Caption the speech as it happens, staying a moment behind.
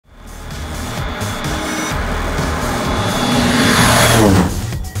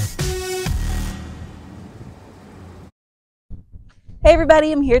Hey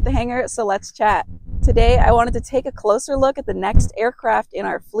everybody, I'm here at the hangar, so let's chat. Today I wanted to take a closer look at the next aircraft in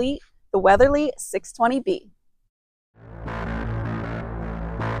our fleet, the Weatherly 620B.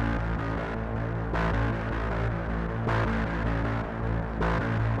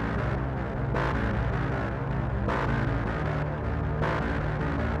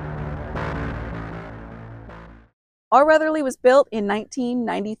 Our Weatherly was built in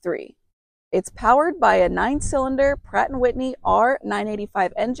 1993. It's powered by a 9-cylinder Pratt & Whitney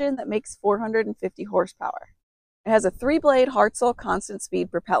R985 engine that makes 450 horsepower. It has a 3-blade Hartzell constant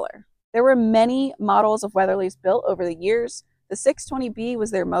speed propeller. There were many models of Weatherlys built over the years. The 620B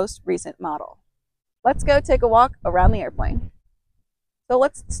was their most recent model. Let's go take a walk around the airplane. So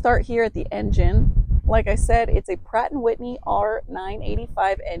let's start here at the engine. Like I said, it's a Pratt & Whitney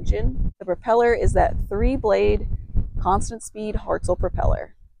R985 engine. The propeller is that 3-blade constant speed Hartzell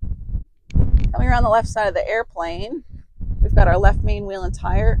propeller. Coming around the left side of the airplane, we've got our left main wheel and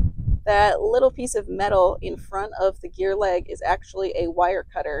tire. That little piece of metal in front of the gear leg is actually a wire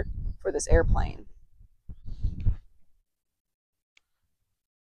cutter for this airplane.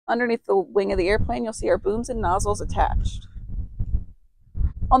 Underneath the wing of the airplane, you'll see our booms and nozzles attached.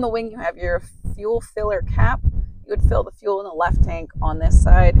 On the wing, you have your fuel filler cap. You would fill the fuel in the left tank on this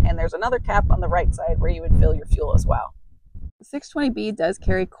side, and there's another cap on the right side where you would fill your fuel as well. The 620B does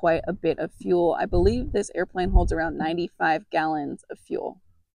carry quite a bit of fuel. I believe this airplane holds around 95 gallons of fuel.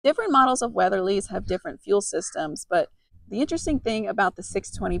 Different models of Weatherlys have different fuel systems, but the interesting thing about the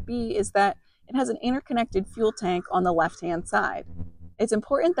 620B is that it has an interconnected fuel tank on the left-hand side. It's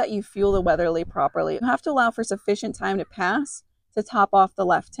important that you fuel the Weatherly properly. You have to allow for sufficient time to pass to top off the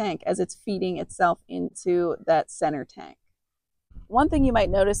left tank as it's feeding itself into that center tank. One thing you might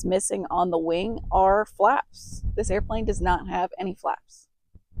notice missing on the wing are flaps. This airplane does not have any flaps.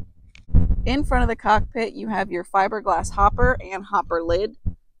 In front of the cockpit, you have your fiberglass hopper and hopper lid.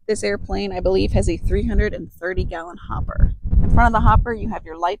 This airplane, I believe, has a 330-gallon hopper. In front of the hopper, you have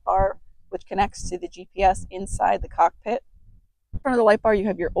your light bar, which connects to the GPS inside the cockpit. In front of the light bar, you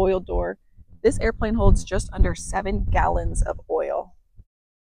have your oil door. This airplane holds just under 7 gallons of oil.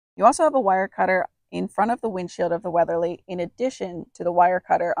 You also have a wire cutter in front of the windshield of the Weatherly, in addition to the wire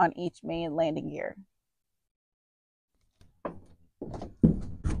cutter on each main landing gear.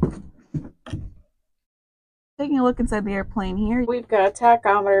 Taking a look inside the airplane here, we've got a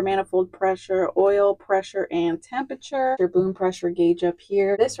tachometer, manifold pressure, oil pressure, and temperature. Your boom pressure gauge up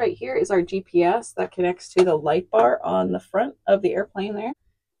here. This right here is our GPS that connects to the light bar on the front of the airplane there.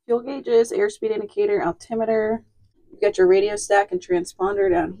 Fuel gauges, airspeed indicator, altimeter. You've got your radio stack and transponder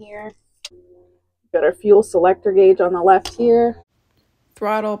down here. Got our fuel selector gauge on the left here.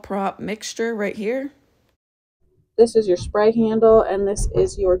 Throttle prop mixture right here. This is your spray handle, and this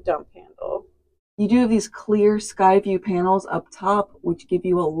is your dump handle. You do have these clear sky view panels up top, which give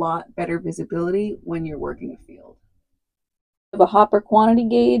you a lot better visibility when you're working a field. You have a hopper quantity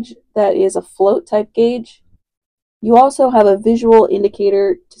gauge that is a float type gauge. You also have a visual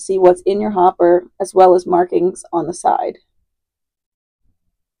indicator to see what's in your hopper, as well as markings on the side.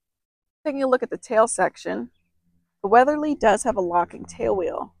 Taking a look at the tail section, the Weatherly does have a locking tail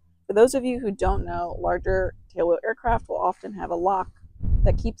wheel. For those of you who don't know, larger tailwheel aircraft will often have a lock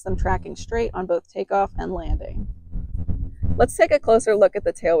that keeps them tracking straight on both takeoff and landing. Let's take a closer look at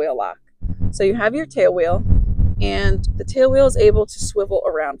the tailwheel lock. So you have your tail wheel, and the tail wheel is able to swivel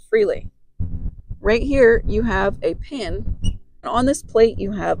around freely. Right here, you have a pin, and on this plate,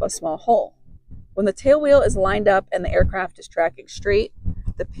 you have a small hole. When the tail wheel is lined up and the aircraft is tracking straight,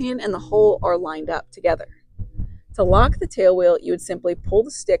 the pin and the hole are lined up together. To lock the tail wheel, you would simply pull the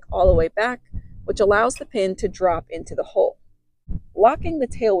stick all the way back, which allows the pin to drop into the hole. Locking the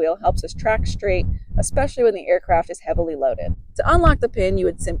tail wheel helps us track straight, especially when the aircraft is heavily loaded. To unlock the pin, you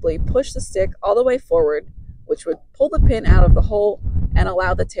would simply push the stick all the way forward, which would pull the pin out of the hole and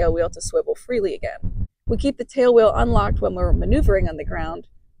allow the tail wheel to swivel freely again. We keep the tail wheel unlocked when we're maneuvering on the ground,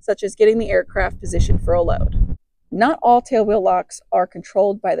 such as getting the aircraft positioned for a load. Not all tailwheel locks are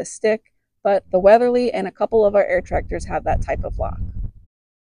controlled by the stick, but the Weatherly and a couple of our air tractors have that type of lock.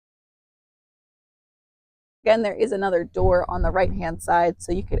 Again, there is another door on the right-hand side,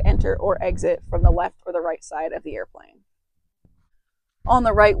 so you could enter or exit from the left or the right side of the airplane. On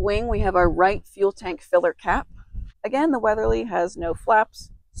the right wing, we have our right fuel tank filler cap. Again, the Weatherly has no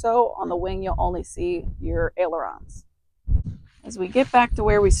flaps, so on the wing you'll only see your ailerons. As we get back to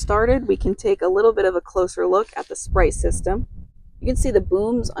where we started, we can take a little bit of a closer look at the spray system. You can see the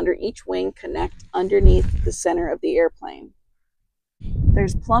booms under each wing connect underneath the center of the airplane.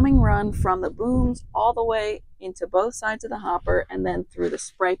 There's plumbing run from the booms all the way into both sides of the hopper and then through the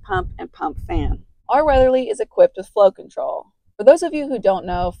spray pump and pump fan. Our Weatherly is equipped with flow control. For those of you who don't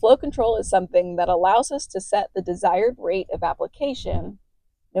know, flow control is something that allows us to set the desired rate of application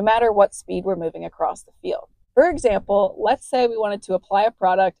no matter what speed we're moving across the field. For example, let's say we wanted to apply a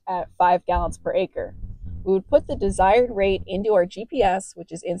product at 5 gallons per acre. We would put the desired rate into our GPS,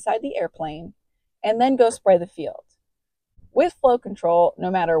 which is inside the airplane, and then go spray the field. With flow control, no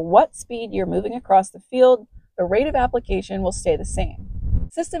matter what speed you're moving across the field, the rate of application will stay the same.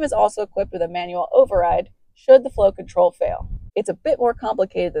 The system is also equipped with a manual override should the flow control fail. It's a bit more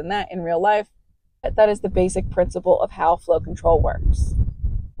complicated than that in real life, but that is the basic principle of how flow control works.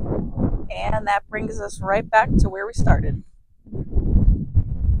 And that brings us right back to where we started.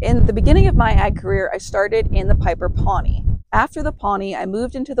 In the beginning of my ag career, I started in the Piper Pawnee. After the Pawnee, I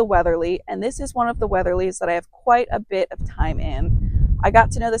moved into the Weatherly, and this is one of the Weatherlys that I have quite a bit of time in. I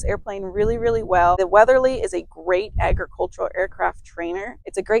got to know this airplane really, really well. The Weatherly is a great agricultural aircraft trainer.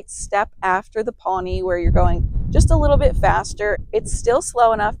 It's a great step after the Pawnee where you're going just a little bit faster. It's still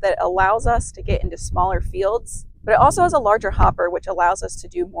slow enough that it allows us to get into smaller fields, but it also has a larger hopper, which allows us to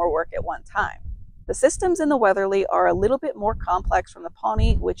do more work at one time. The systems in the Weatherly are a little bit more complex from the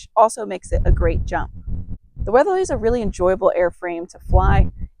Pawnee, which also makes it a great jump. The Weatherly is a really enjoyable airframe to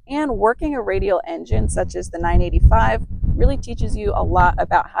fly, and working a radial engine such as the 985 really teaches you a lot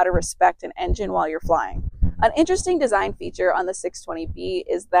about how to respect an engine while you're flying. An interesting design feature on the 620B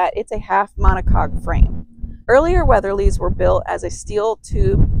is that it's a half monocoque frame. Earlier Weatherlys were built as a steel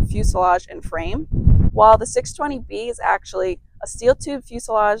tube fuselage and frame, while the 620B is actually a steel tube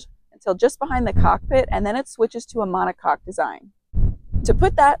fuselage until just behind the cockpit, and then it switches to a monocoque design. To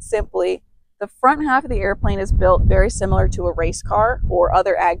put that simply, the front half of the airplane is built very similar to a race car or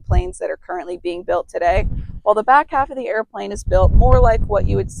other ag planes that are currently being built today, while the back half of the airplane is built more like what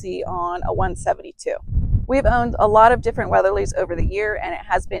you would see on a 172. We've owned a lot of different Weatherlys over the year, and it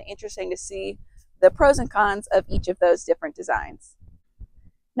has been interesting to see the pros and cons of each of those different designs.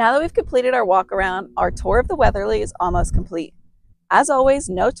 Now that we've completed our walk around, our tour of the Weatherly is almost complete. As always,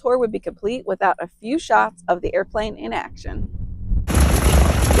 no tour would be complete without a few shots of the airplane in action.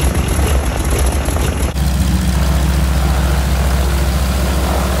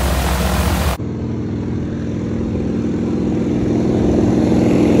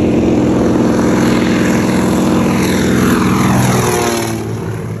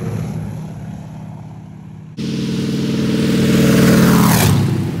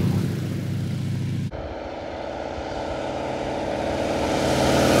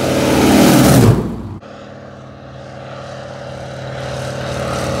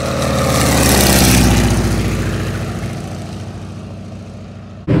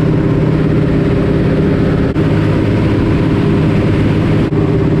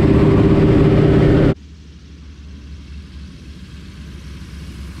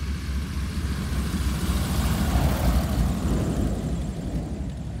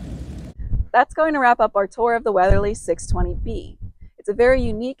 That's going to wrap up our tour of the Weatherly 620B. It's a very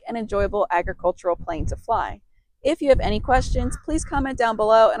unique and enjoyable agricultural plane to fly. If you have any questions, please comment down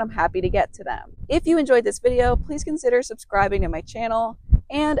below and I'm happy to get to them. If you enjoyed this video, please consider subscribing to my channel.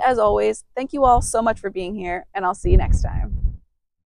 And as always, thank you all so much for being here, and I'll see you next time.